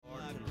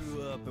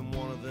up in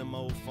one of them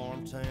old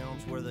farm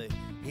towns where they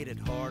hit it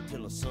hard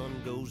till the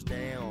sun goes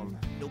down.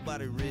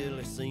 Nobody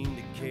really seemed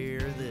to care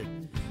that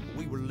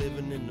we were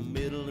living in the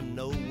middle of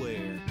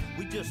nowhere.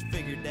 We just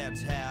figured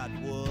that's how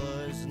it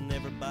was, and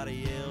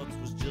everybody else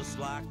was just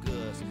like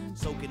us,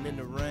 soaking in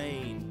the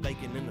rain,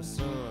 baking in the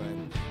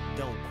sun.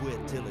 Don't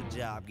quit till the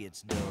job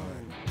gets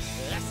done.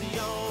 That's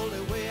the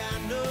only way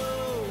I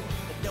know.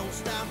 Don't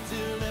stop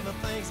till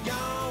everything's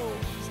gone.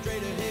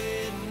 Straight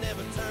ahead and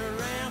never turn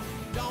around.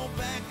 Don't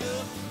back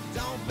up,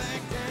 don't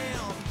back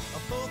down. A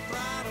full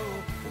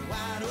throttle,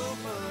 wide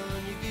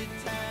open. You get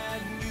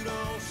tired and you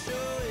don't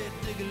show it.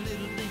 Dig a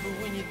little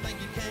deeper when you think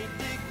you can't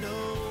dig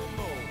no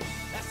more.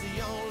 That's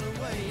the only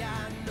way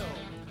I know.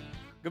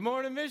 Good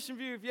morning, Mission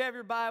View. If you have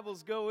your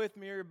Bibles, go with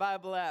me, or your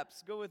Bible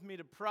apps. Go with me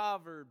to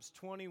Proverbs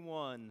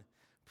 21.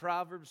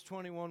 Proverbs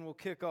 21 will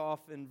kick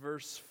off in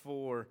verse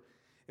 4.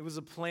 It was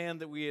a plan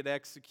that we had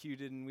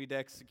executed, and we'd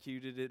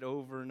executed it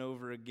over and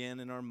over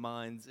again in our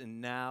minds,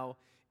 and now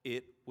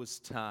it was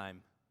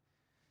time.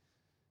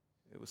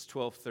 It was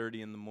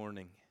 12:30 in the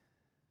morning.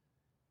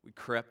 We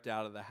crept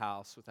out of the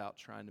house without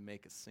trying to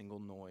make a single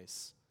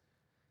noise.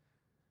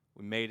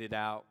 We made it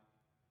out.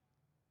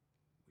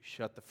 We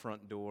shut the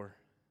front door,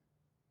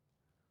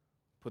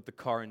 put the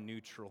car in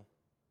neutral,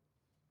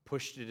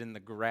 pushed it in the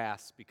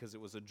grass because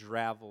it was a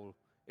gravel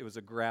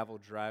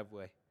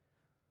driveway.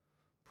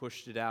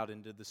 Pushed it out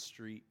into the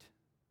street,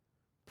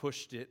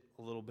 pushed it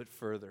a little bit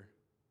further,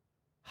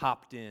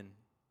 hopped in,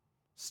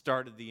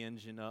 started the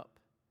engine up,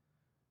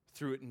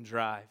 threw it in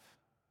drive,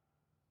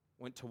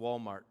 went to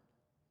Walmart.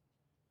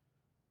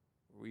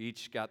 We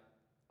each got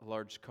a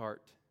large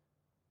cart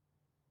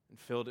and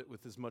filled it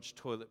with as much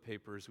toilet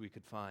paper as we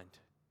could find.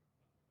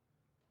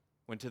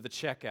 Went to the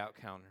checkout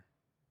counter.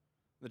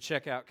 The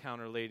checkout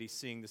counter lady,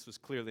 seeing this was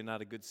clearly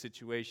not a good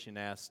situation,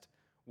 asked,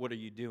 "What are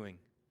you doing?"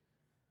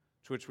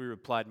 To which we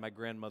replied, "My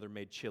grandmother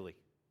made chili."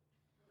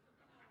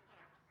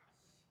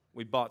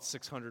 We bought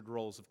 600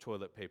 rolls of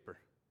toilet paper.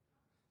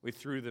 We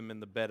threw them in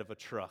the bed of a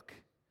truck.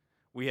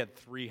 We had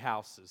 3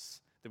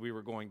 houses that we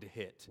were going to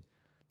hit.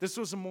 This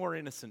was a more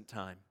innocent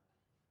time.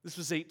 This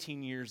was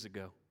 18 years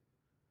ago,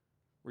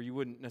 where you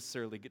wouldn't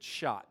necessarily get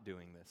shot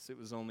doing this. It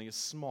was only a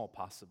small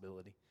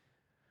possibility.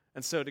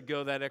 And so to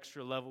go that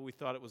extra level, we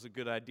thought it was a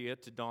good idea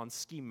to don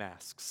ski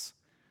masks.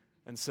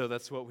 And so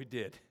that's what we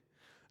did.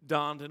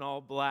 Donned in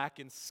all black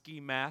and ski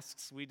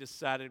masks, we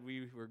decided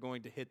we were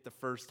going to hit the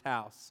first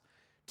house.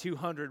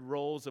 200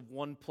 rolls of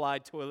one-ply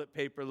toilet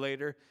paper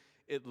later,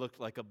 it looked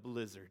like a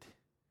blizzard.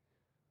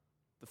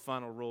 The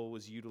final roll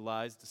was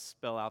utilized to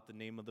spell out the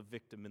name of the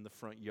victim in the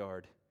front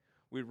yard.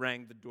 We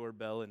rang the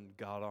doorbell and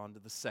got on to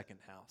the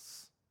second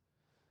house.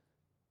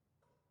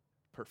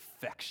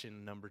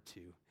 Perfection number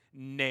 2.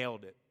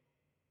 Nailed it.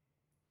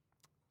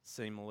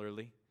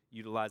 Similarly,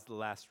 utilized the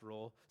last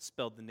roll,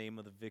 spelled the name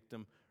of the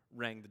victim,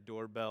 rang the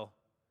doorbell,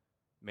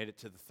 made it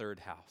to the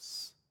third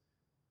house,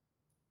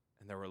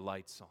 and there were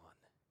lights on.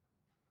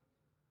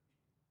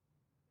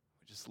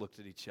 We just looked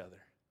at each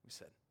other. We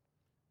said,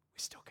 "We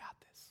still got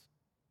this."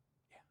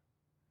 Yeah.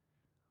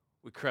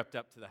 We crept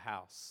up to the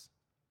house,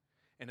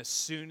 and as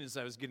soon as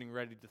I was getting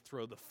ready to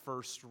throw the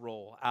first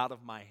roll out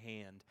of my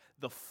hand,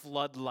 the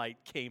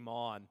floodlight came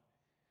on,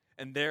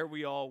 and there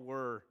we all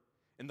were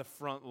in the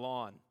front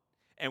lawn.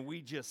 And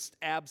we just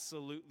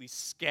absolutely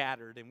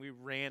scattered, and we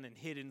ran and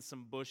hid in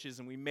some bushes,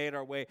 and we made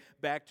our way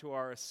back to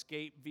our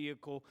escape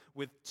vehicle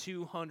with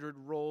 200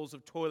 rolls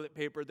of toilet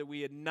paper that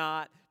we had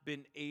not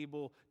been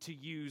able to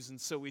use.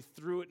 And so we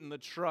threw it in the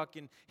truck,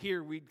 and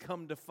here we'd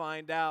come to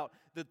find out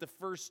that the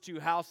first 2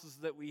 houses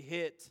that we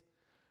hit,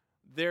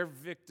 their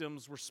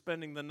victims were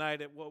spending the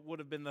night at what would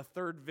have been the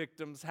third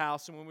victim's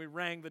house. And when we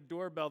rang the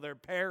doorbell, their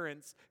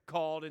parents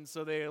called, and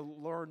so they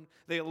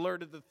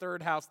alerted the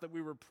third house that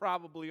we were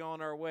probably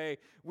on our way,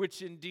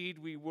 which indeed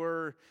we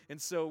were.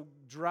 And so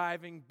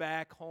driving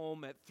back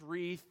home at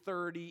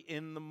 3:30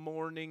 in the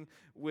morning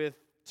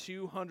with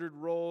 200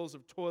 rolls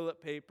of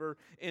toilet paper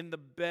in the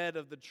bed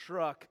of the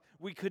truck,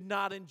 we could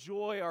not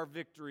enjoy our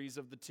victories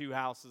of the 2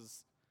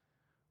 houses.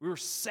 We were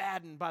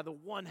saddened by the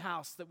 1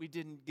 house that we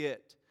didn't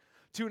get.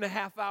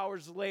 2.5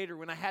 hours later,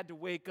 when I had to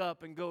wake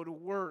up and go to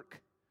work,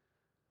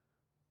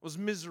 I was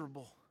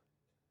miserable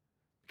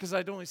because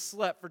I'd only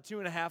slept for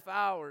 2.5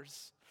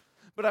 hours.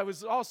 But I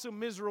was also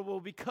miserable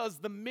because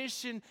the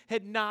mission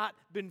had not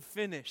been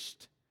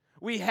finished.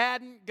 We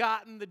hadn't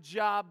gotten the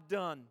job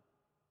done.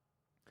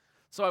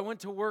 So I went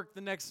to work the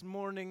next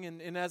morning,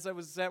 and as I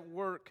was at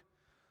work,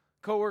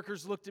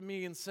 coworkers looked at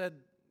me and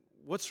said,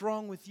 "What's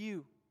wrong with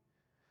you?"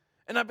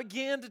 And I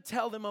began to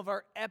tell them of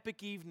our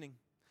epic evening.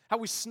 How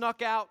we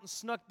snuck out and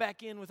snuck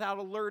back in without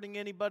alerting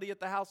anybody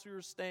at the house we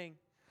were staying.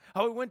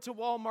 How we went to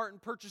Walmart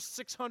and purchased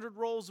 600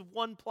 rolls of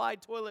one-ply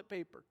toilet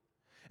paper.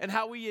 And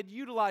how we had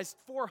utilized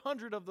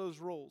 400 of those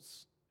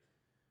rolls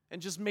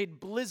and just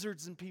made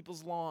blizzards in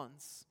people's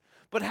lawns.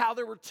 But how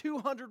there were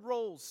 200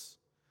 rolls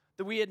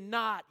that we had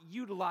not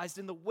utilized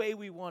in the way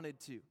we wanted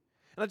to.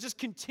 And I just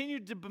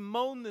continued to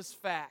bemoan this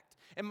fact.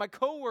 And my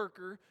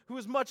coworker, who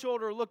was much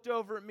older, looked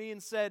over at me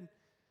and said,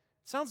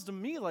 "Sounds to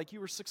me like you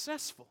were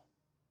successful."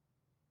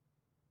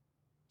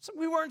 So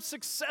we weren't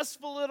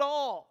successful at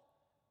all.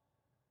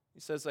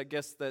 He says, I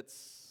guess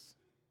that's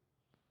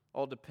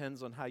all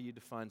depends on how you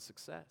define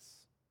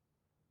success.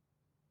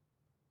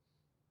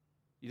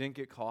 You didn't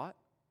get caught.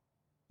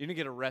 You didn't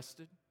get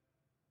arrested.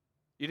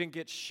 You didn't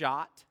get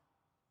shot.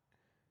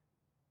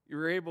 You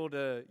were able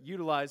to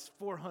utilize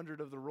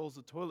 400 of the rolls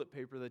of toilet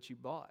paper that you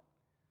bought.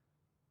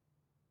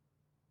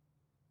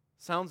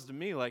 Sounds to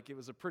me like it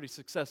was a pretty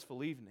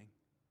successful evening.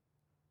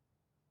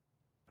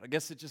 But I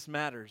guess it just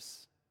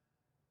matters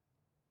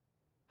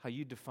how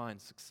you define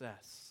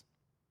success.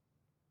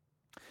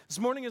 This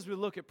morning, as we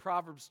look at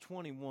Proverbs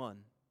 21,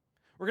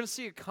 we're going to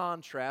see a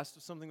contrast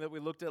of something that we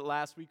looked at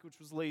last week, which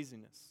was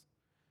laziness.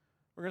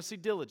 We're going to see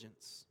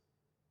diligence.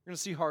 We're going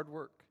to see hard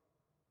work.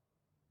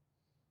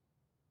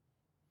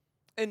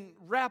 And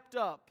wrapped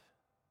up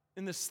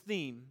in this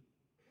theme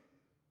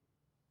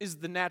is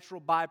the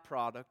natural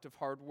byproduct of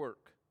hard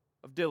work,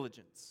 of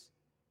diligence.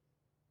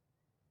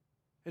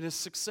 It is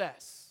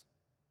success.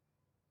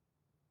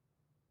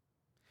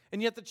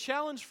 And yet the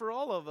challenge for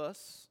all of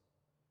us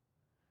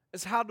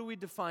is, how do we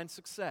define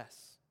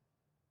success?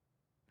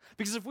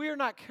 Because if we are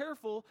not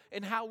careful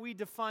in how we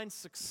define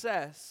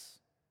success,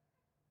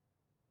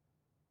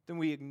 then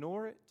we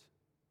ignore it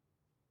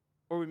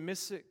or we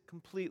miss it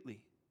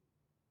completely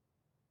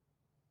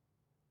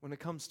when it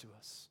comes to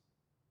us.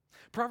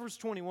 Proverbs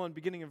 21,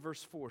 beginning in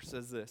verse 4,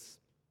 says this: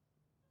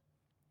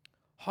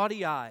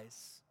 haughty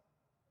eyes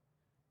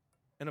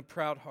and a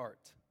proud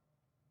heart,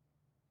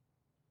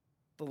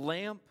 the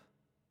lamp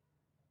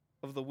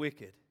of the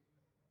wicked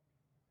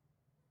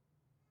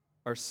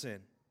are sin.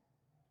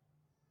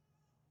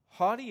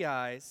 Haughty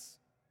eyes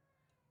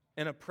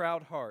and a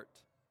proud heart,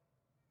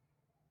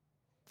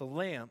 the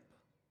lamp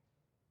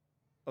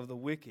of the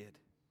wicked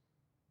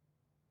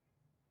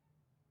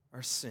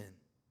are sin.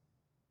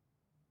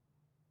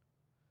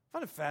 I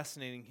find it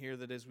fascinating here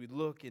that as we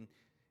look and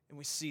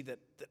we see that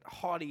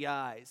haughty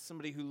eyes,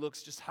 somebody who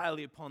looks just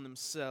highly upon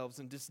themselves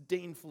and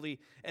disdainfully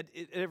at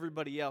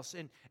everybody else,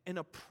 and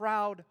a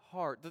proud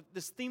heart,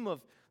 this theme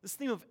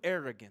of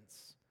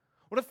arrogance.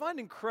 What I find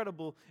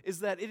incredible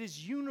is that it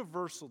is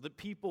universal that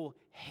people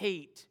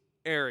hate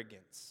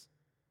arrogance.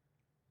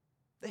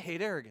 They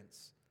hate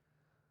arrogance.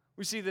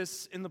 We see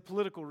this in the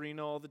political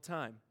arena all the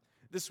time.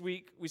 This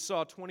week, we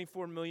saw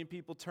 24 million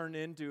people turn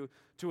into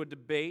a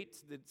debate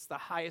that's the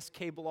highest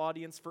cable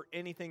audience for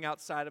anything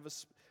outside of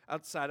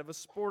a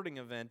sporting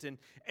event.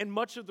 And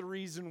much of the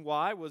reason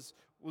why was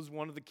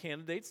one of the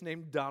candidates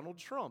named Donald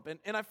Trump.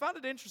 And I found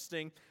it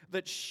interesting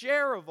that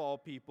Cher, of all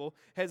people,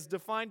 has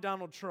defined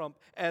Donald Trump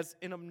as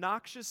an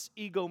obnoxious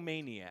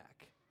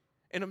egomaniac.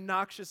 An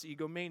obnoxious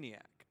egomaniac.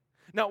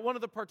 Now, one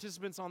of the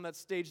participants on that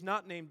stage,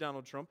 not named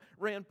Donald Trump,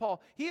 Rand Paul,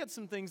 he had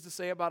some things to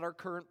say about our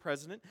current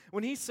president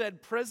when he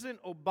said President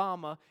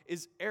Obama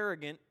is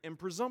arrogant and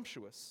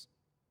presumptuous.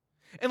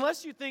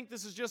 Unless you think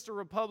this is just a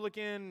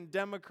Republican,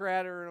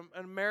 Democrat, or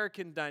an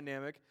American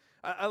dynamic,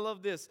 I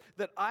love this,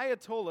 that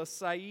Ayatollah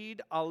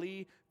Saeed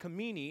Ali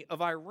Khamenei of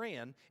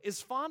Iran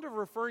is fond of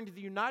referring to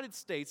the United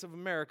States of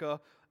America,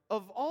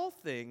 of all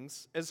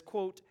things, as,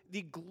 quote,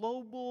 the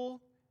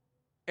global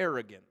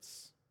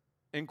arrogance.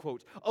 End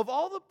quote. Of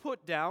all the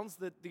put-downs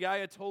that the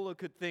Ayatollah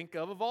could think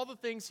of all the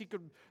things he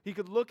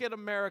could look at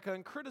America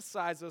and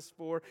criticize us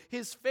for,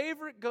 his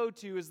favorite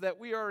go-to is that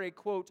we are a,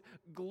 quote,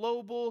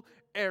 global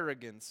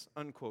arrogance,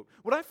 unquote.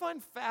 What I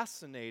find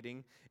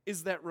fascinating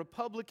is that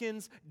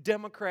Republicans,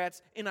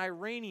 Democrats, and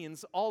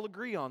Iranians all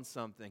agree on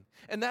something.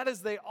 And that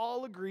is, they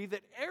all agree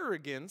that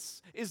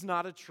arrogance is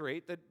not a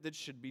trait that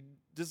should be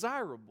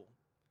desirable.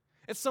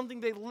 It's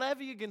something they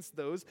levy against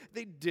those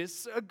they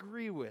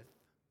disagree with.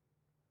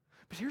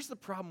 But here's the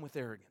problem with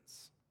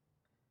arrogance.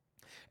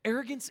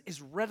 Arrogance is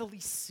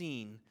readily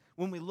seen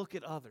when we look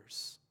at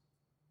others,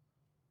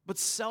 but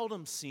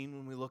seldom seen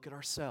when we look at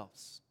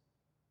ourselves.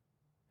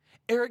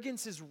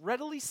 Arrogance is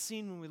readily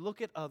seen when we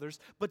look at others,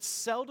 but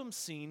seldom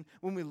seen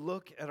when we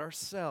look at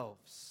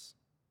ourselves.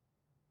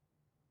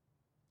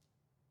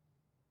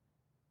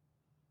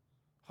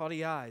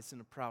 Haughty eyes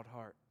and a proud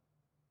heart.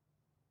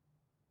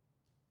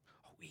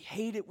 We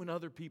hate it when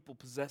other people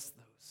possess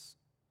those.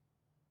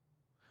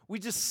 We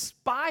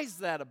despise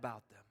that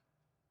about them.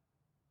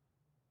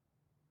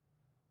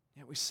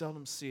 Yet we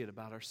seldom see it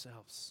about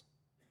ourselves.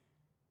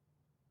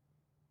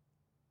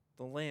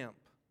 The lamp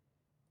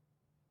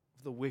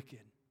of the wicked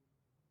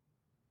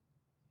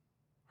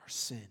are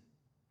sin.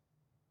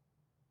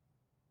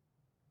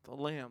 The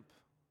lamp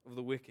of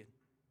the wicked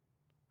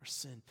are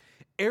sin.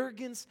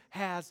 Arrogance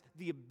has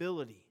the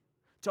ability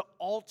to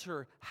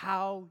alter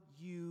how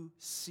you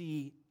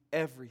see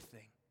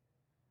everything.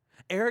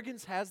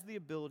 Arrogance has the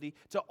ability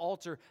to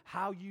alter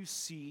how you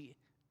see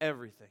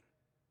everything.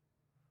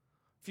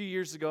 A few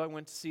years ago, I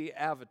went to see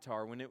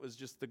Avatar when it was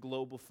just the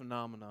global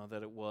phenomena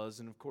that it was.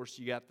 And of course,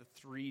 you got the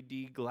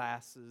 3D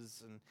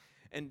glasses.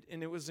 And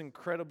it was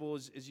incredible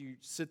as you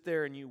sit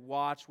there and you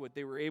watch what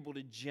they were able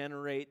to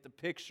generate, the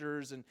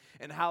pictures and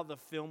how the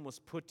film was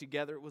put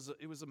together.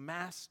 It was a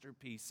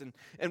masterpiece.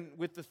 And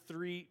with the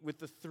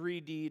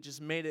 3D, it just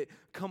made it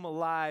come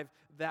alive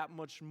that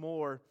much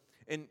more.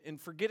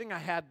 And forgetting I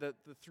had the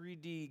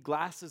 3D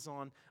glasses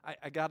on,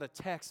 I got a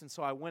text, and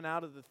so I went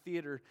out of the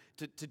theater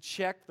to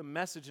check the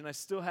message, and I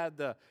still had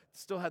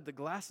the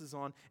glasses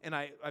on, and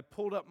I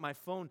pulled up my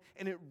phone,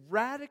 and it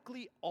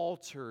radically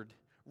altered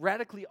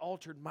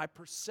my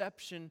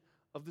perception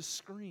of the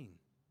screen.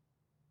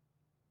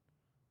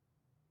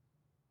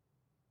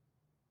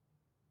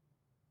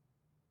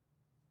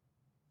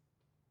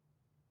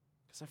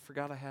 Because I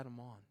forgot I had them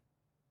on.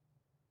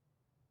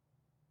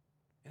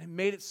 And it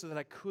made it so that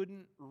I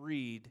couldn't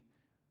read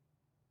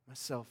my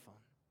cell phone.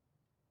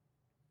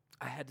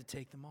 I had to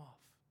take them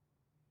off.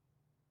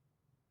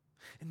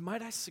 And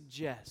might I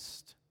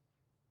suggest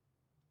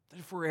that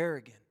if we're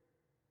arrogant,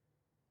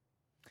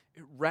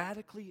 it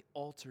radically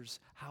alters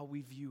how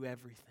we view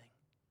everything.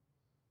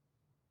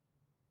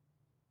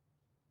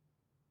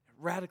 It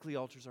radically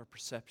alters our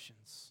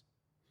perceptions,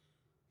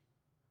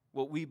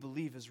 what we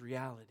believe is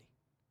reality.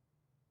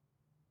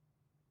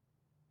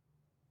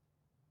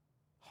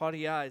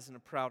 Haughty eyes and a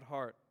proud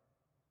heart.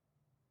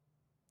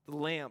 The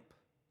lamp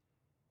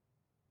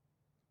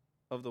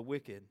of the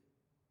wicked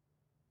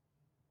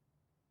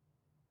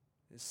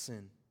is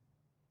sin.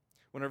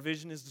 When our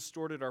vision is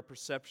distorted, our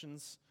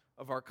perceptions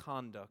of our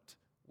conduct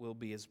will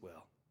be as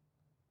well.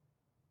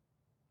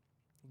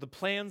 The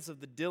plans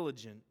of the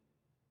diligent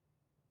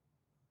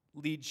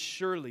lead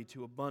surely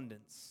to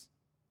abundance,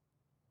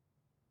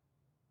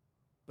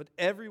 but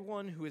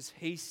everyone who is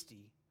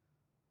hasty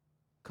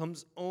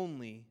comes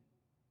only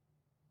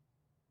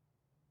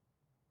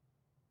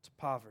to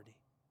poverty.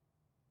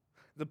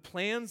 The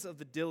plans of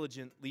the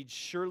diligent lead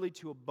surely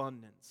to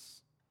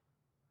abundance,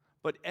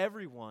 but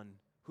everyone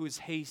who is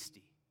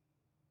hasty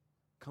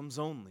comes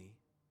only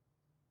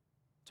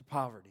to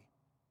poverty.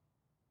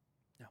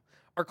 Now,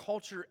 our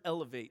culture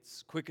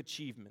elevates quick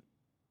achievement.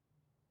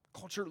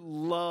 Culture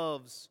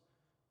loves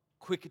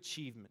quick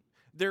achievement.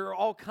 There are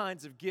all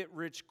kinds of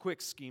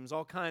get-rich-quick schemes,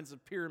 all kinds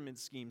of pyramid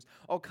schemes,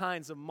 all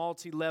kinds of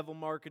multi-level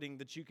marketing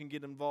that you can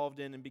get involved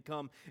in and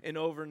become an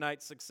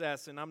overnight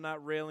success. And I'm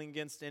not railing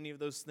against any of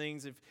those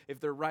things. If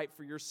they're right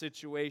for your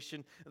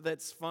situation,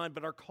 that's fine.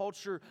 But our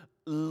culture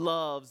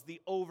loves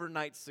the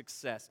overnight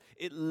success.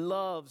 It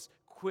loves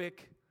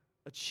quick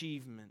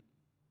achievement.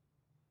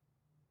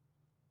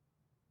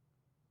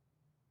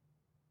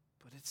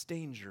 But it's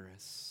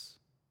dangerous.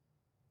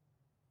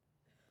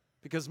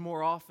 Because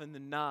more often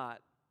than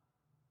not,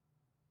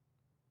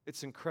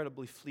 it's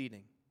incredibly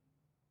fleeting.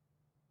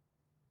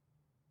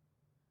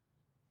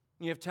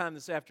 You have time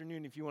this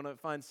afternoon if you want to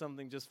find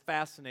something just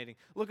fascinating.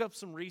 Look up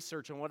some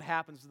research on what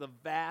happens to the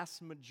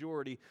vast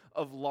majority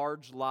of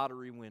large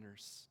lottery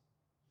winners,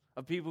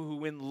 of people who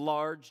win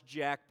large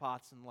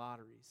jackpots in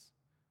lotteries.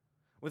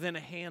 Within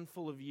a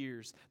handful of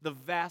years, the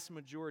vast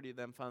majority of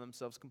them find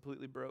themselves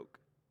completely broke,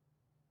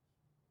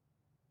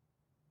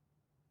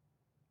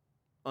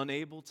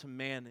 unable to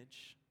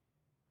manage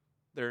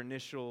their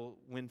initial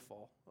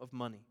windfall of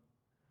money.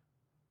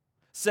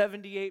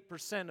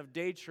 78% of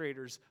day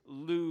traders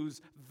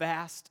lose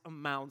vast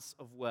amounts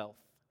of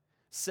wealth.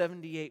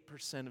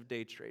 78% of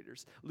day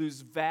traders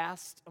lose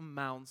vast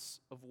amounts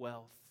of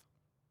wealth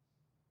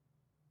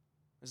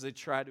as they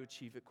try to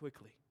achieve it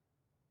quickly.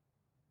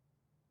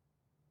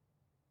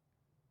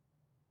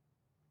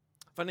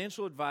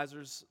 Financial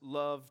advisors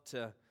love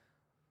to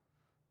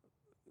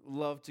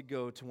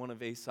go to one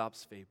of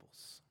Aesop's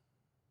fables,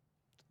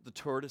 the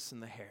tortoise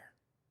and the hare.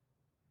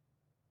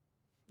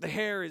 The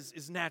hare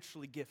is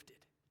naturally gifted.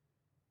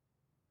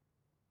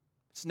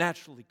 It's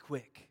naturally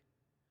quick.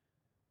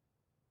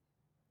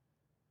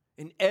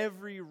 In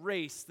every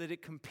race that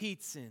it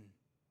competes in,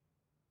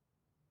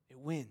 it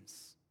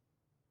wins.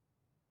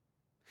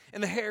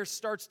 And the hare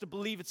starts to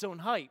believe its own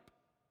hype.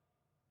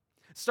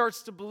 It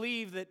starts to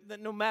believe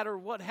that no matter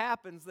what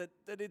happens,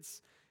 that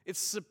its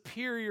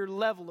superior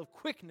level of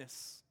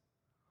quickness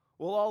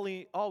will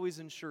always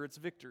ensure its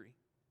victory.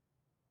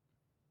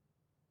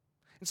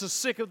 And so,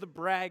 sick of the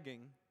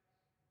bragging,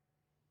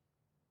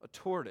 a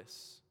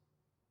tortoise,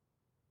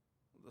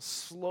 the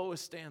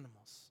slowest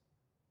animals,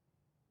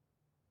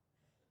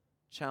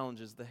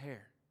 challenges the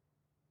hare.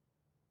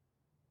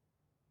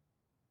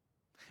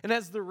 And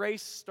as the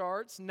race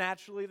starts,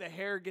 naturally the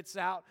hare gets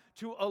out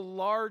to a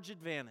large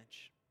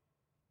advantage.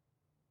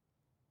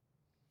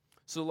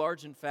 So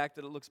large, in fact,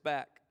 that it looks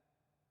back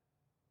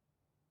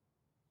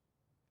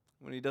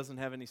when he doesn't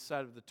have any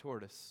sight of the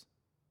tortoise.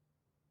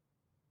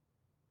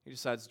 He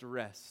decides to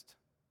rest,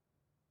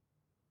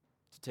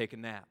 to take a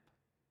nap,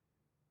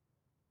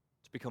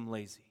 to become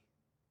lazy.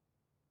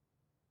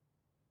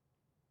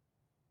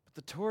 But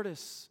the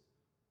tortoise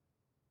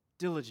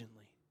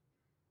diligently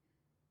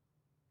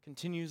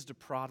continues to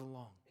prod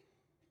along,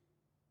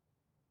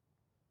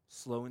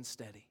 slow and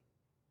steady.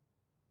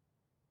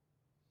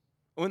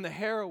 When the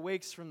hare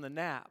awakes from the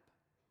nap,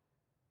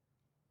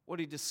 what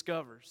he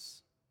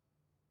discovers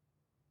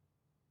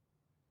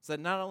is that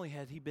not only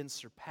had he been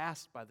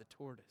surpassed by the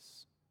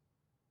tortoise,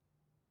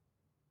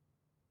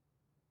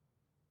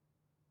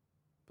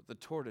 but the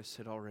tortoise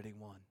had already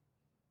won.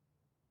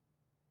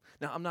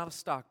 Now, I'm not a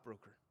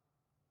stockbroker.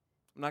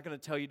 I'm not going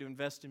to tell you to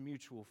invest in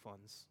mutual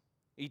funds,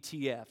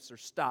 ETFs or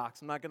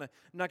stocks. I'm not going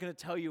to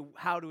tell you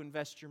how to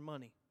invest your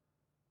money.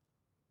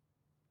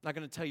 I'm not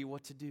going to tell you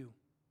what to do.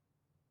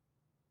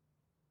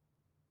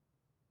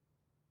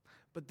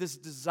 But this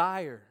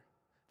desire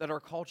that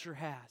our culture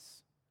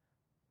has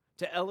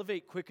to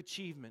elevate quick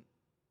achievement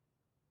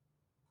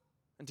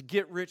and to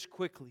get rich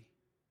quickly,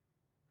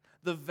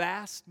 the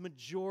vast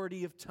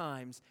majority of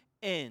times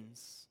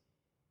ends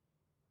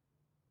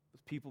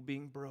with people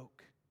being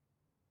broke.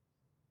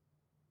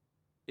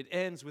 It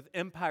ends with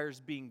empires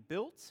being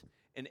built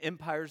and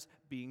empires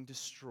being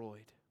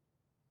destroyed.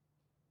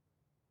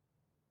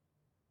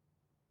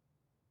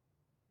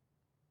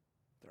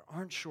 There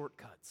aren't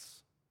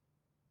shortcuts.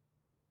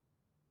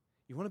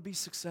 You want to be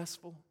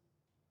successful?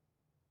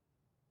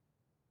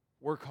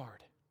 Work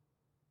hard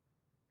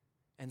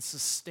and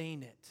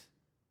sustain it.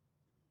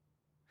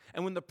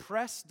 And when the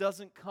press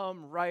doesn't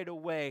come right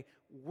away,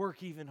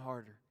 work even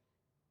harder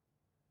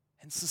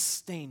and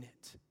sustain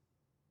it.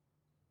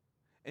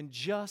 And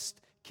just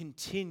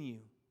continue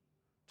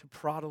to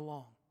prod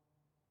along.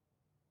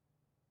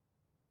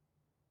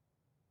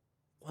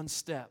 One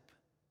step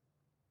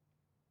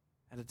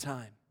at a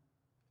time.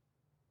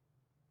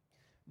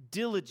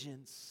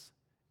 Diligence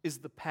is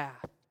the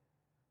path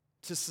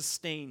to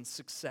sustain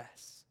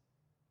success.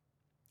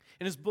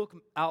 In his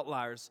book,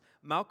 Outliers,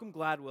 Malcolm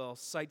Gladwell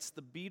cites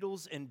the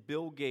Beatles and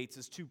Bill Gates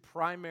as two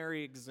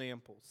primary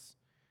examples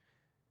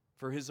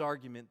for his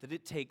argument that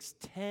it takes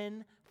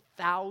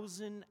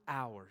 10,000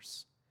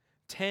 hours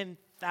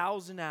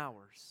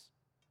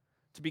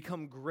to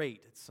become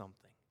great at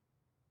something.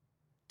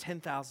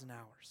 10,000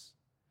 hours.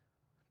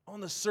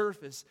 On the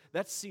surface,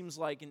 that seems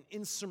like an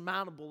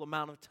insurmountable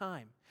amount of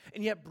time.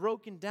 And yet,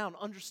 broken down,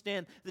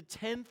 understand that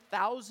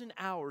 10,000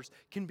 hours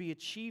can be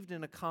achieved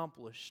and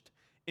accomplished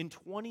in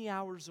 20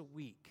 hours a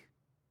week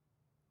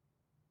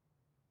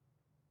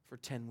for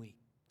 10 weeks,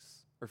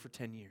 or for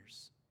 10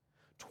 years.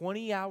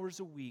 20 hours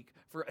a week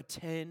for a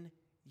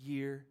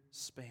 10-year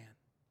span.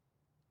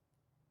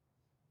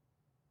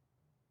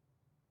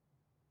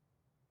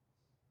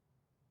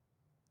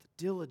 The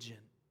diligent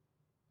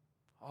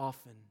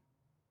often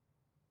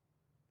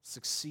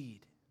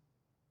succeed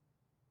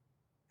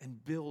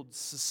and build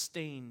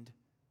sustained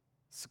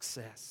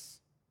success.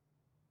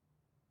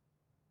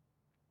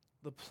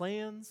 The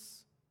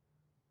plans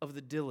of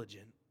the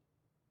diligent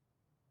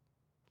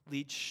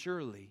lead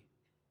surely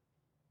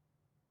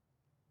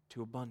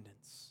to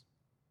abundance.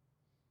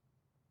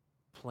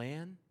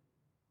 Plan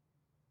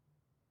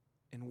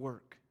and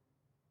work.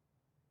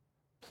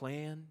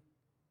 Plan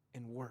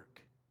and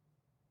work.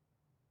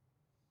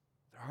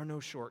 There are no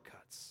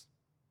shortcuts.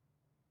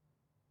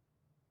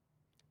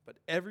 But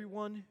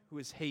everyone who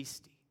is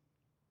hasty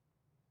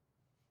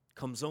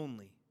comes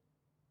only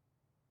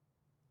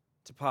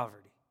to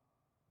poverty.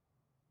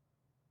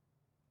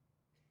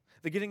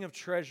 The getting of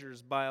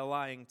treasures by a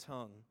lying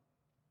tongue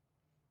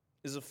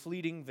is a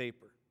fleeting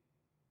vapor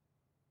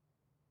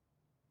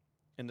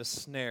and a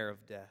snare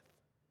of death.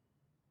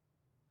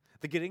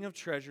 The getting of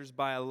treasures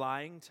by a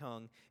lying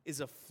tongue is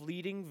a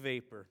fleeting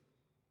vapor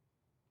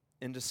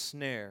and a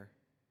snare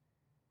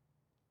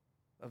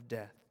of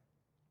death.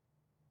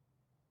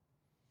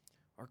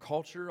 Our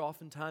culture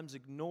oftentimes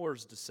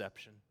ignores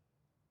deception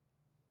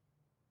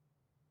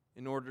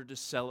in order to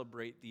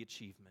celebrate the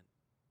achievement.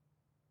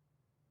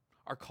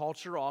 Our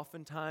culture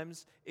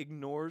oftentimes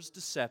ignores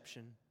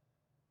deception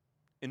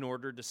in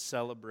order to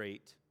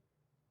celebrate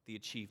the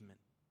achievement.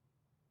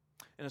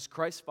 And as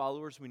Christ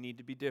followers, we need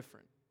to be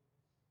different.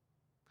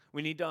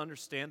 We need to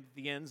understand that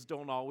the ends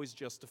don't always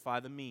justify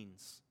the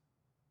means.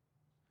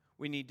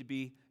 We need to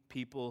be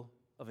people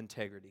of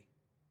integrity.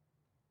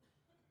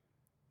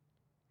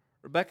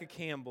 Rebecca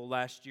Campbell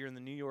last year in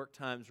the New York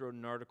Times wrote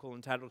an article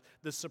entitled,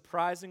 "The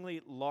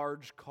Surprisingly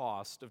Large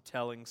Cost of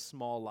Telling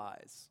Small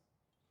Lies."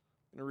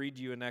 I'm going to read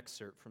you an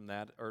excerpt from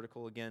that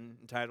article again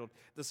entitled,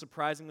 "The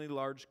Surprisingly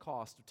Large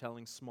Cost of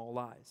Telling Small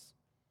Lies."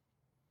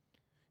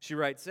 She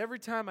writes, "Every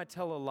time I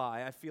tell a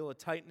lie, I feel a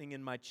tightening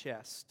in my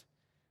chest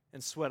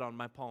and sweat on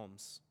my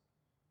palms.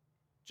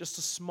 Just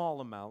a small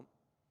amount,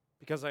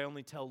 because I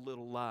only tell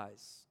little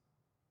lies.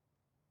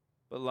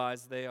 But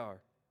lies they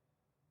are.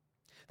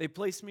 They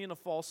place me in a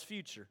false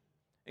future,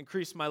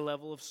 increase my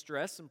level of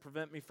stress, and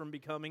prevent me from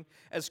becoming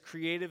as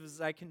creative as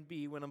I can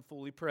be when I'm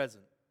fully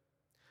present.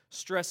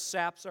 Stress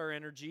saps our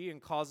energy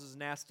and causes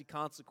nasty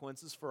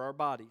consequences for our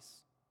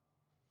bodies.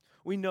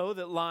 We know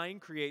that lying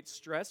creates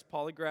stress.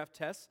 Polygraph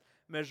tests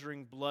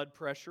measuring blood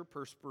pressure,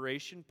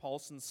 perspiration,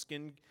 pulse, and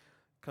skin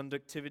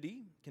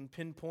conductivity can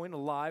pinpoint a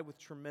lie with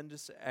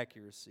tremendous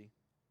accuracy.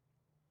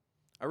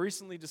 I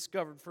recently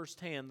discovered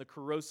firsthand the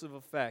corrosive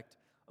effect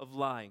of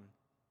lying.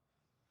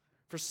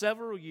 For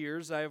several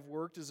years, I have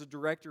worked as a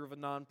director of a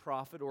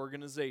nonprofit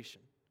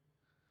organization.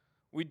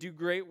 We do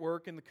great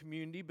work in the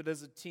community, but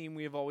as a team,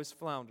 we have always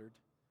floundered.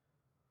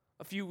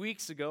 A few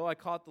weeks ago, I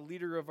caught the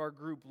leader of our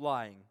group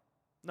lying,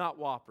 not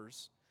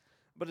whoppers,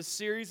 but a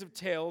series of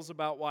tales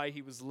about why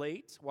he was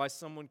late, why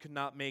someone could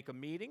not make a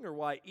meeting, or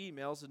why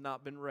emails had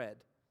not been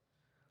read.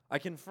 I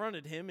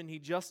confronted him, and he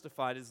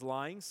justified his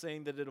lying,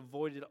 saying that it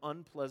avoided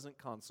unpleasant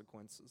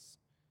consequences.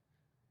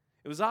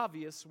 It was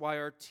obvious why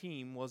our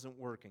team wasn't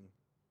working.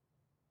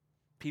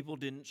 People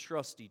didn't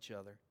trust each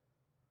other.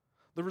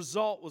 The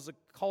result was a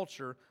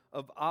culture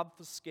of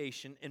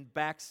obfuscation and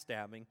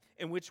backstabbing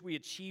in which we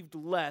achieved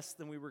less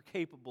than we were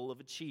capable of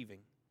achieving.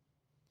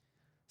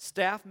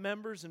 Staff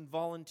members and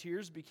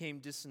volunteers became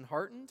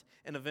disheartened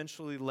and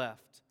eventually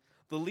left.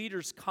 The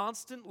leader's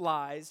constant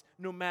lies,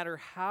 no matter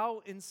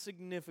how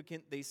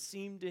insignificant they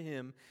seemed to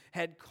him,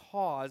 had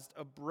caused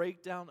a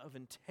breakdown of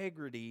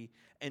integrity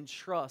and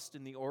trust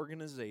in the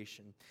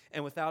organization.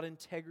 And without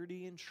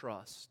integrity and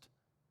trust,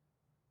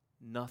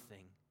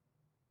 nothing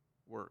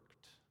worked.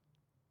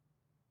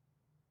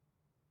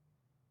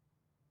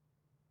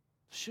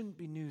 Shouldn't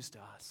be news to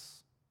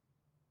us.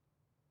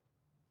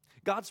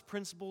 God's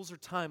principles are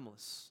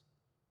timeless,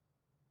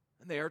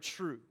 and they are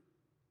true.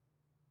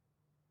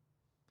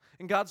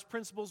 And God's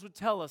principles would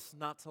tell us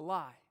not to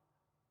lie,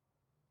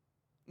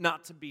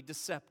 not to be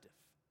deceptive.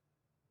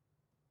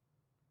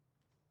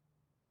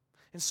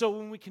 And so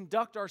when we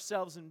conduct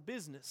ourselves in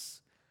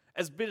business,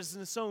 as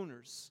business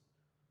owners,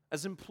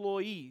 as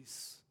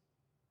employees,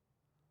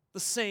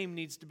 the same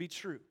needs to be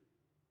true.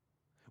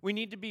 We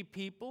need to be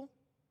people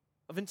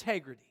of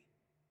integrity.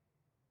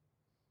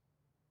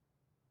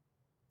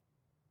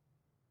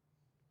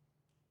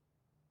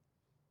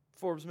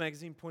 Forbes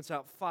magazine points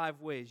out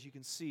 5 ways you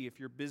can see if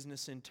your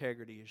business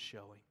integrity is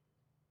showing.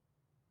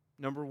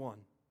 Number 1,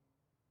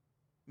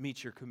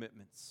 meet your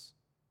commitments.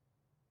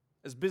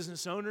 As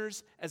business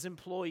owners, as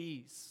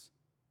employees,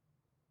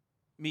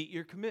 meet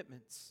your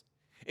commitments.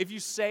 If you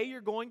say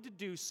you're going to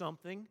do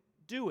something,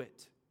 do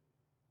it.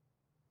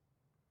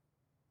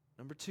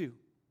 Number 2,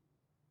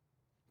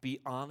 be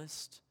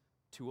honest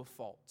to a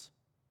fault.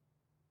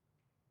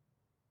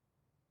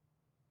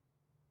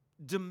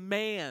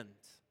 Demand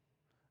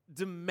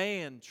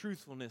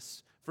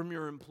truthfulness from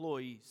your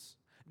employees.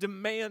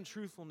 Demand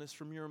truthfulness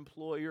from your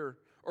employer,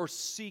 or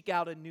seek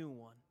out a new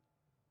one.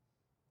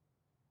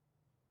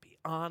 Be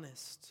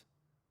honest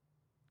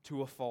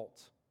to a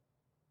fault.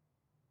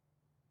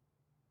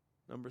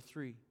 Number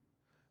 3,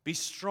 be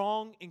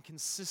strong and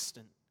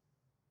consistent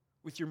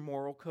with your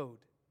moral code.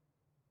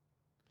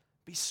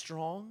 Be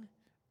strong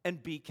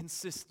and be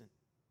consistent.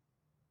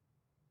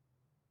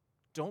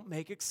 Don't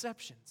make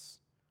exceptions.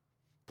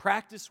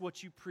 Practice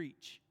what you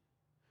preach.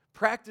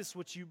 Practice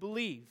what you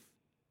believe.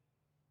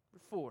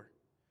 Number 4,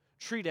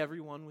 treat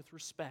everyone with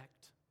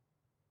respect.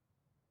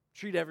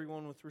 Treat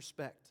everyone with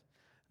respect.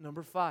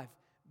 Number 5,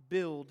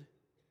 build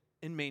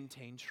and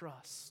maintain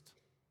trust.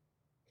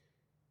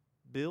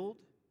 Build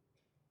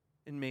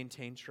and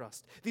maintain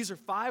trust. These are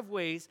 5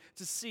 ways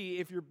to see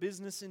if your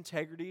business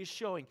integrity is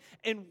showing.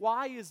 And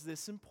why is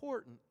this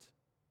important?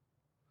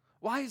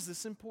 Why is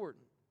this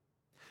important?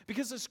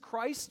 Because as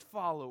Christ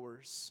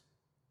followers,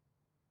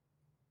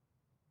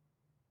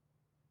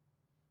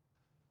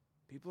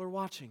 people are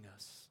watching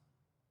us.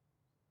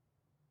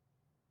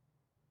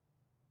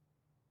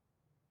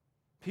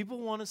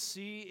 People want to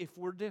see if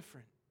we're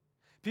different.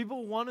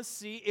 People want to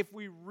see if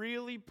we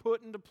really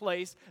put into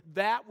place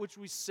that which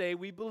we say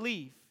we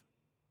believe.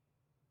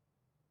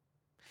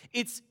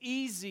 It's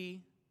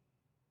easy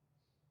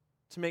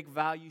to make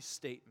value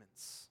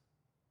statements.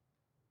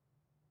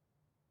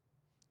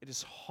 It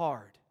is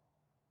hard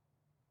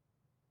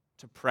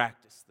to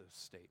practice those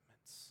statements.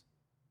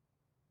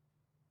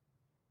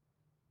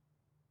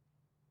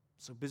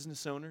 So,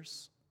 business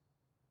owners,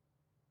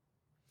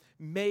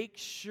 make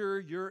sure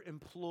your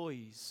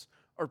employees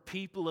are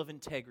people of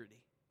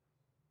integrity.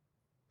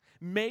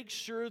 Make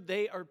sure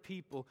they are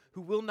people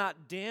who will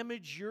not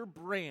damage your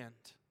brand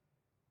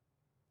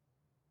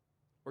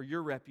or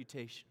your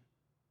reputation.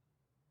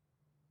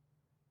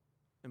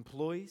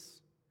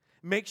 Employees,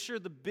 make sure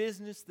the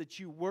business that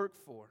you work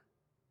for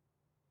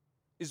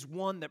is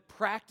one that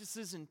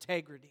practices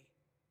integrity.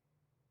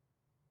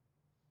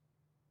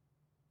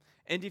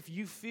 And if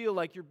you feel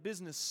like your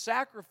business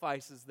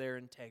sacrifices their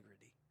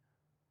integrity,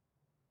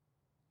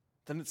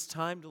 then it's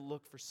time to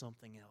look for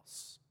something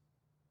else.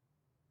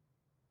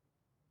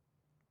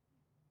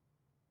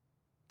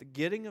 The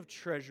getting of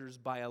treasures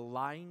by a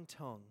lying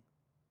tongue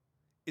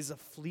is a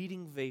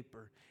fleeting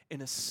vapor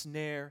and a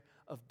snare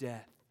of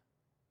death.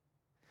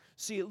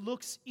 See, it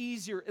looks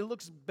easier, it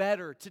looks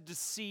better to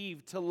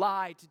deceive, to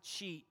lie, to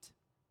cheat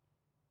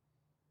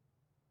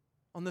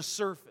on the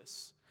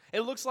surface.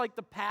 It looks like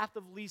the path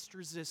of least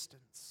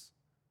resistance.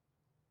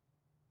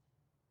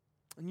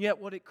 And yet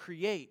what it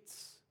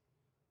creates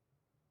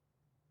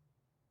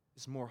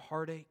is more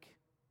heartache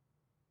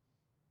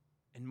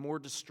and more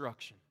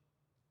destruction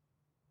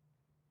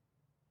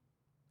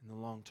in the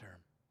long term.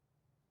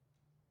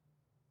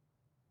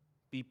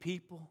 Be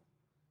people,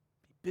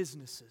 be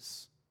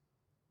businesses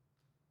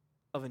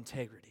of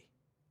integrity.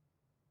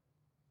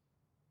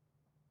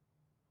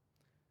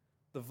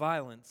 The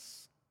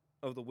violence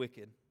of the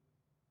wicked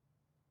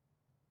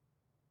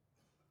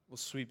will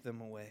sweep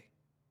them away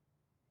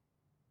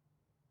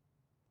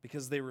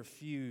because they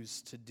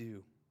refuse to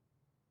do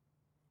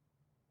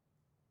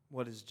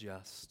what is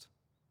just.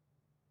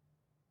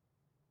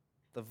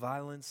 The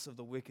violence of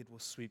the wicked will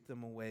sweep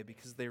them away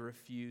because they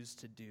refuse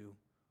to do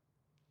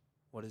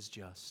what is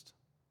just.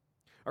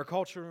 Our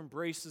culture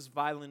embraces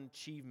violent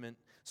achievement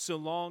so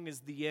long as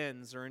the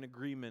ends are in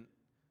agreement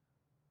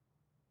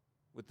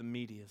with the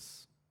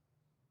medias.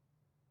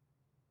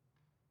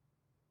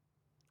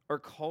 Our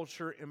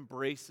culture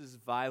embraces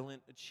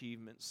violent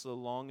achievement so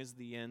long as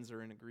the ends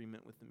are in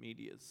agreement with the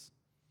medias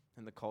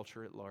and the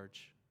culture at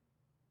large.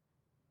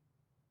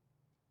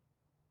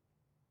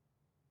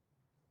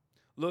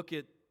 Look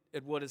at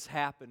what has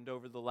happened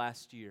over the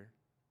last year.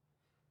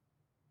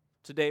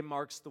 Today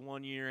marks the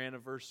 1-year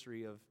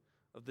anniversary of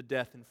the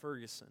death in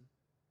Ferguson.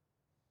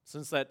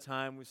 Since that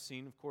time, we've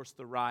seen, of course,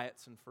 the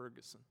riots in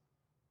Ferguson.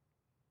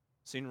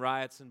 We've seen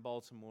riots in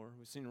Baltimore.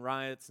 We've seen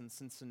riots in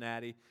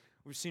Cincinnati.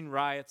 We've seen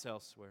riots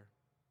elsewhere.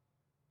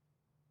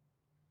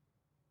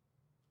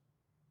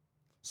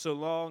 So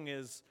long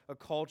as our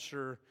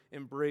culture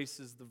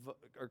embraces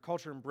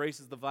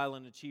the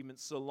violent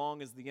achievements, so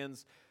long as the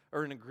ends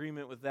are in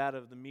agreement with that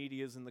of the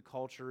medias and the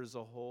culture as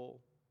a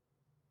whole.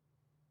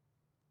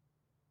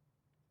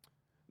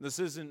 This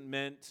isn't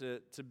meant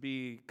to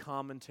be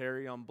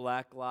commentary on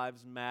Black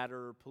Lives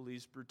Matter or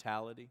police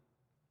brutality,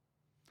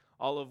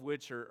 all of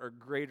which are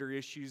greater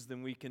issues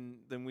than we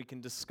can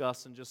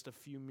discuss in just a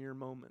few mere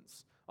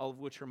moments, all of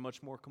which are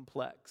much more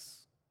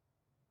complex.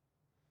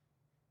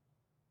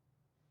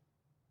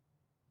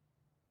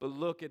 But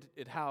look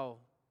at how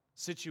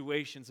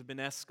situations have been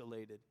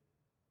escalated,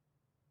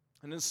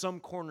 and in some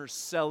corners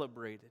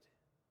celebrated.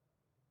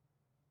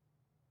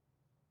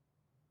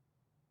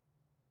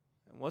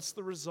 And what's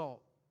the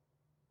result?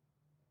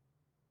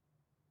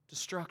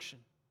 Destruction.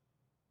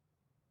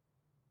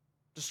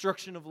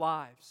 Destruction of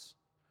lives.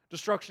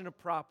 Destruction of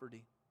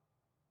property.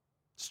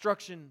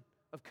 Destruction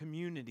of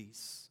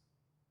communities.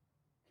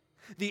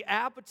 The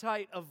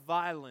appetite of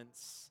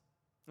violence,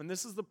 and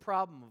this is the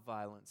problem of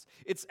violence,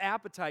 its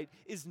appetite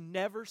is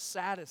never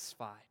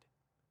satisfied.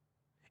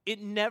 It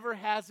never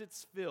has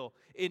its fill.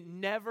 It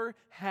never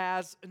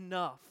has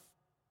enough.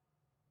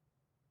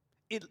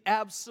 It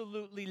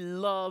absolutely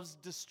loves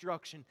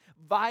destruction.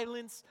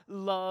 Violence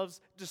loves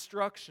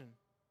destruction.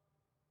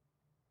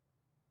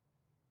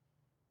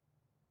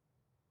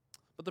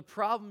 But the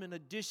problem, in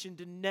addition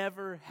to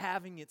never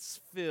having its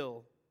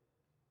fill,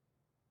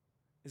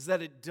 is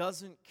that it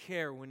doesn't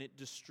care when it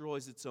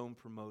destroys its own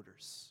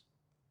promoters.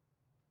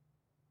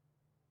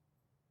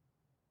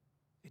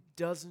 It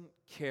doesn't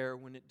care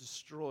when it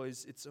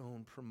destroys its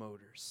own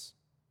promoters.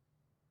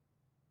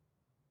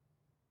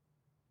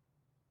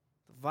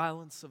 The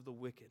violence of the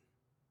wicked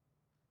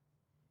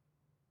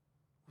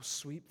will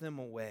sweep them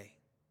away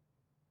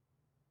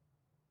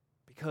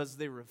because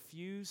they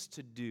refuse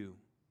to do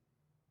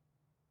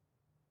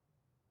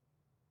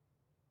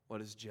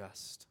what is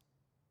just.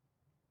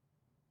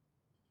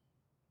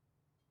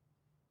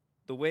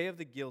 The way of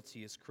the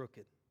guilty is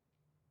crooked,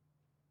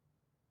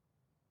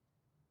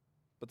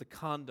 but the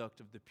conduct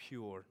of the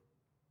pure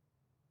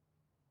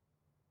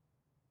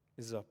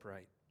is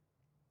upright.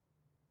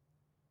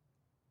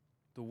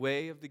 The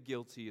way of the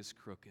guilty is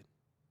crooked,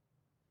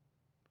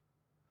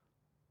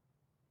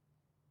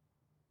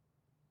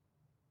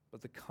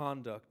 but the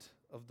conduct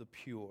of the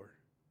pure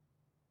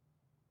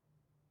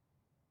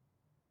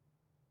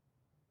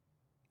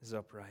is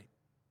upright.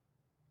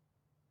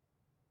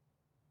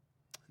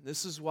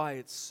 This is why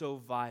it's so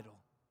vital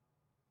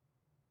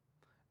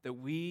that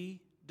we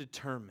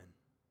determine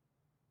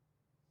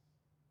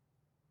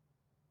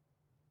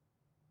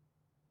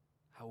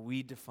how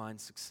we define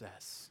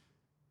success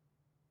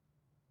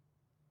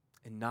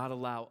and not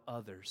allow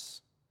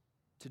others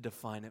to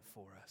define it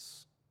for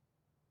us.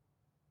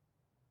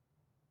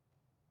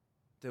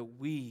 That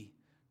we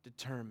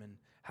determine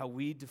how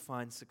we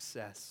define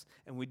success,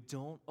 and we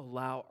don't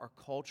allow our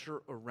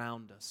culture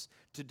around us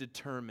to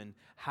determine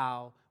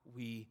how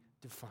we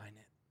define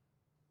it.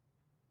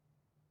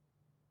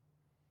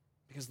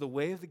 Because the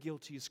way of the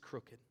guilty is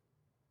crooked,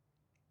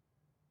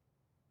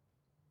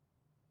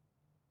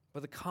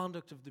 but the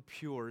conduct of the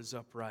pure is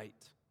upright.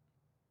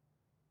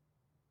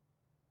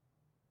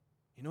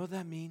 You know what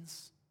that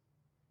means?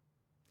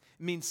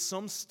 It means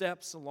some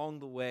steps along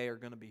the way are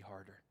going to be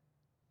harder.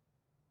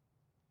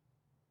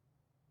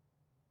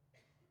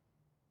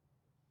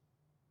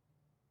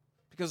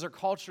 Because our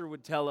culture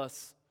would tell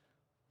us,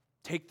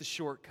 take the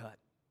shortcut.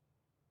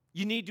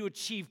 You need to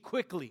achieve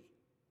quickly.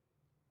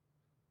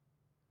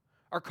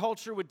 Our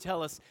culture would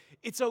tell us,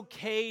 it's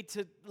okay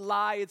to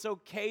lie, it's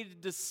okay to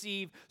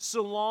deceive,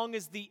 so long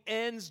as the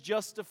ends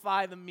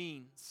justify the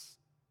means.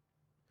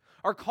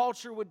 Our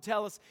culture would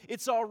tell us,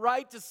 it's all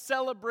right to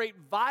celebrate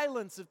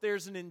violence if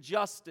there's an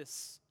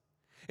injustice.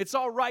 It's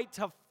all right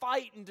to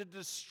fight and to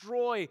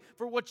destroy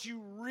for what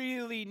you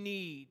really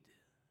need.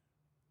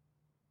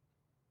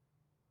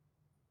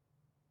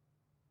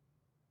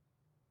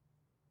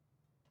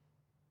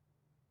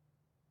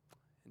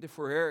 And if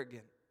we're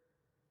arrogant,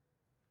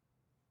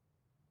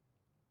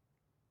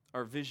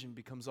 our vision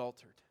becomes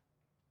altered.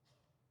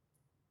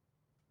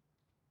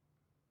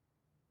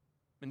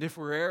 And if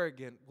we're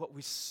arrogant, what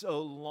we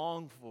so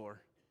long for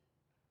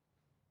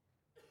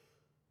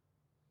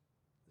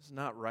is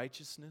not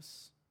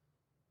righteousness,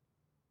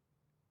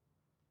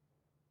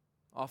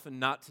 often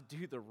not to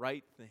do the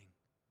right thing,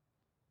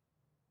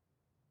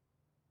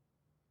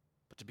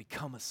 but to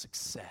become a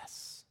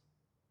success.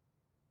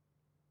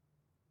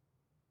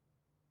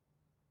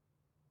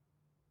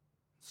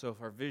 So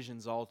if our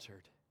vision's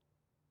altered,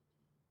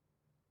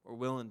 we're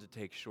willing to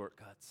take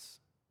shortcuts.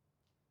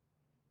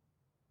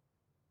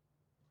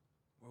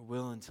 We're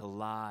willing to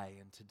lie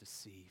and to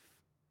deceive.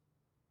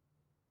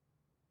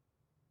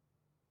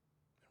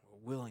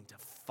 We're willing to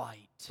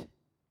fight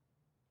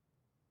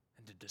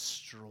and to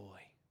destroy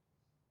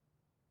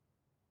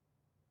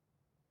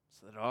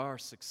so that our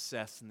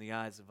success in the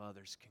eyes of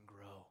others can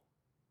grow,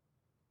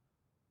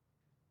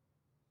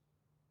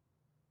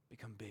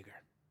 become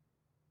bigger.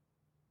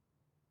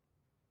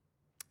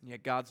 And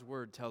yet God's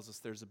word tells us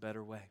there's a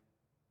better way.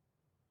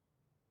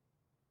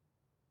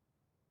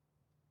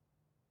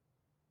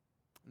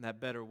 And that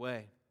better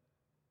way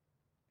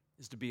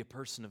is to be a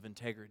person of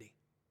integrity.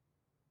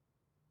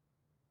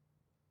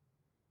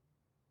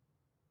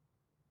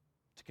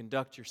 To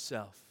conduct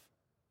yourself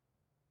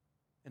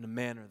in a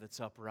manner that's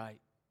upright.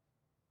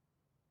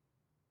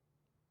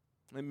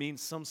 It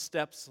means some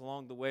steps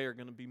along the way are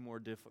going to be more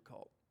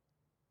difficult.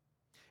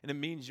 And it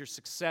means your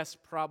success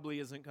probably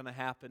isn't going to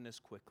happen as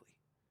quickly.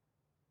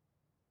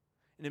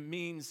 And it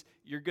means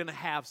you're going to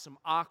have some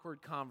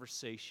awkward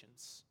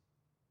conversations.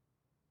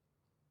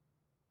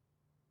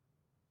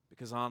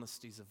 Because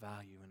honesty is a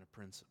value and a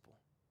principle.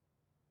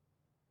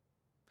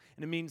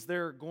 And it means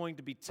there are going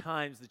to be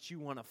times that you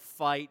want to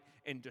fight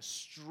and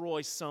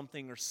destroy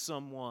something or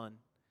someone.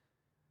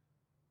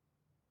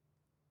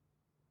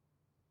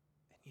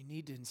 And you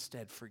need to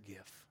instead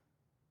forgive.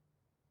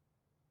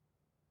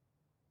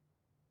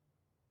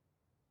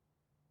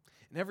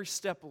 And every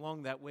step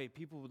along that way,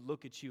 people would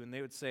look at you and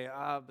they would say,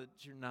 but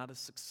you're not as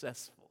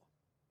successful.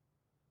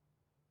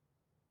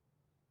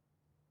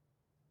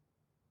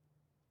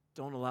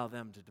 Don't allow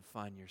them to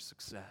define your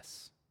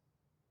success.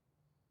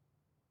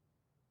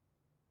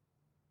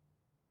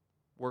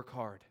 Work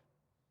hard.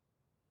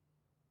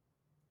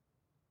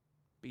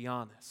 Be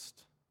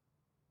honest.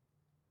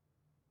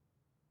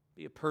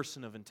 Be a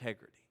person of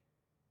integrity.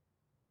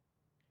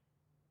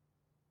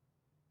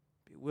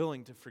 Be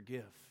willing to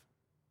forgive.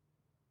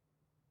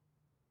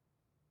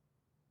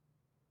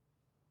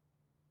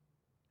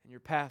 And your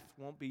path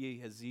won't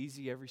be as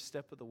easy every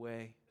step of the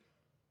way.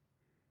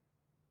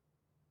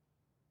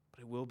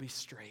 It will be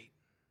straight.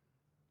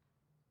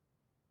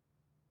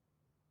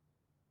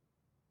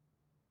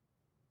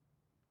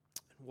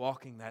 And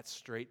walking that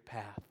straight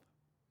path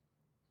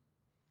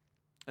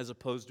as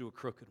opposed to a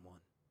crooked one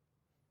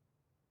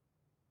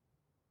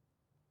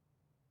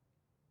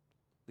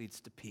leads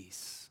to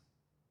peace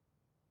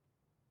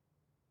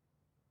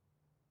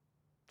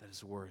that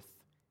is worth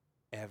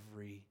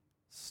every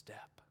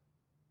step.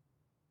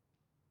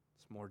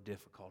 It's more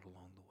difficult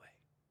along the way.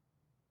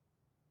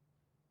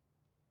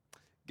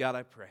 God,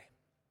 I pray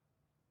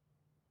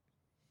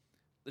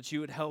that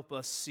you would help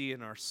us see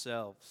in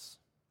ourselves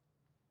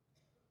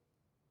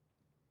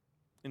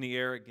any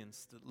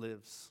arrogance that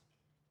lives.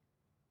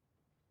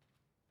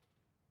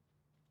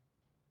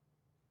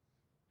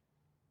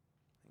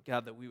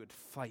 God, that we would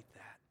fight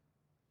that.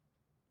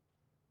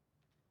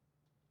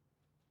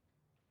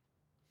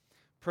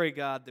 Pray,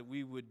 God, that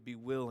we would be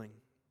willing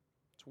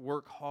to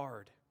work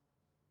hard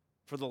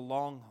for the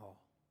long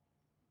haul.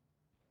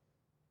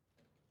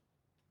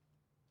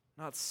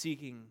 Not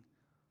seeking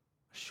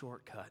a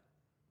shortcut.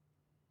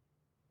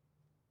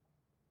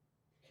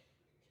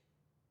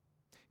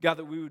 God,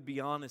 that we would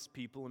be honest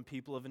people and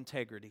people of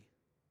integrity.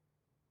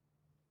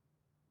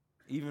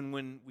 Even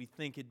when we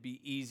think it'd be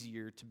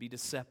easier to be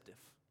deceptive.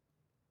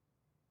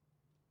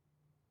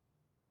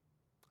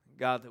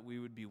 God, that we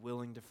would be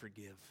willing to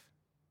forgive.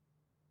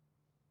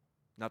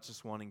 Not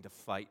just wanting to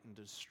fight and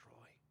destroy.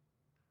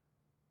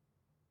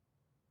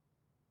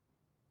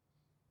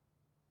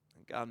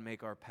 And God,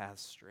 make our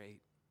paths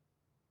straight.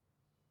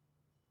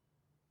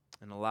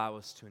 And allow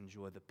us to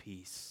enjoy the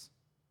peace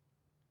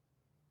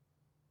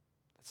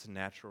that's a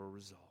natural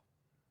result.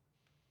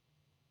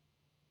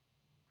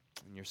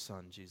 In your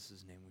Son,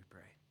 Jesus' name we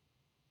pray.